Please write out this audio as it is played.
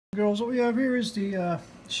Girls, what we have here is the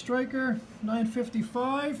Stryker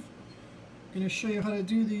 955. I'm going to show you how to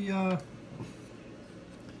do the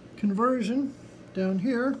conversion. Down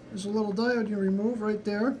here is a little diode you remove right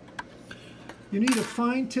there. You need a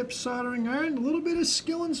fine tip soldering iron, a little bit of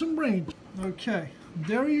skill and some brain. Okay,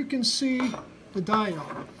 there you can see the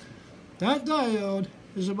diode. That diode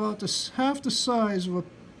is about half the size of a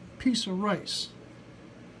piece of rice.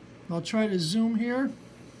 I'll try to zoom here,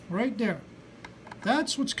 right there.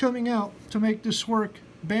 That's what's coming out to make this work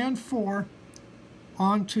band 4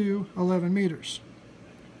 onto 11 meters.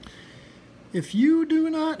 If you do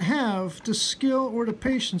not have the skill or the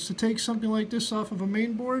patience to take something like this off of a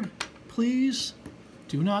main board, please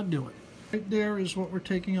do not do it. Right there is what we're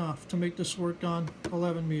taking off to make this work on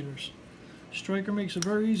 11 meters. Stryker makes it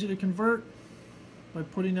very easy to convert by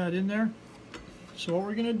putting that in there. So what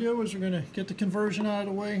we're going to do is we're going to get the conversion out of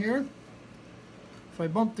the way here. If I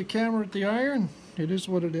bump the camera at the iron, it is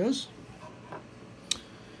what it is.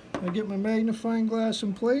 I get my magnifying glass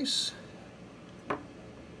in place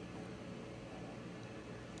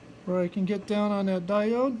where I can get down on that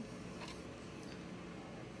diode,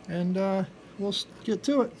 and we'll get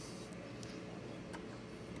to it.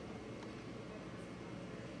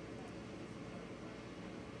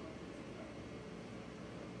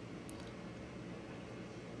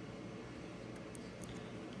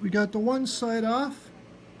 We got the one side off.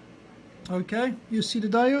 Okay, you see the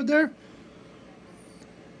diode there?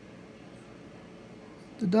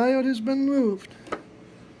 The diode has been moved.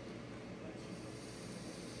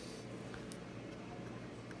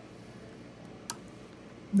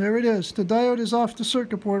 There it is. The diode is off the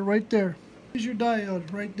circuit board right there. Here's your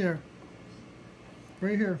diode right there.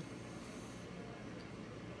 Right here.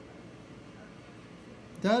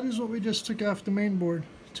 That is what we just took off the main board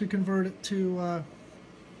to convert it to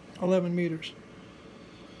 11 meters.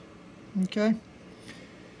 Okay?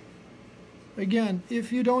 Again,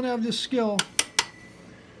 if you don't have this skill,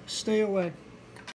 stay away.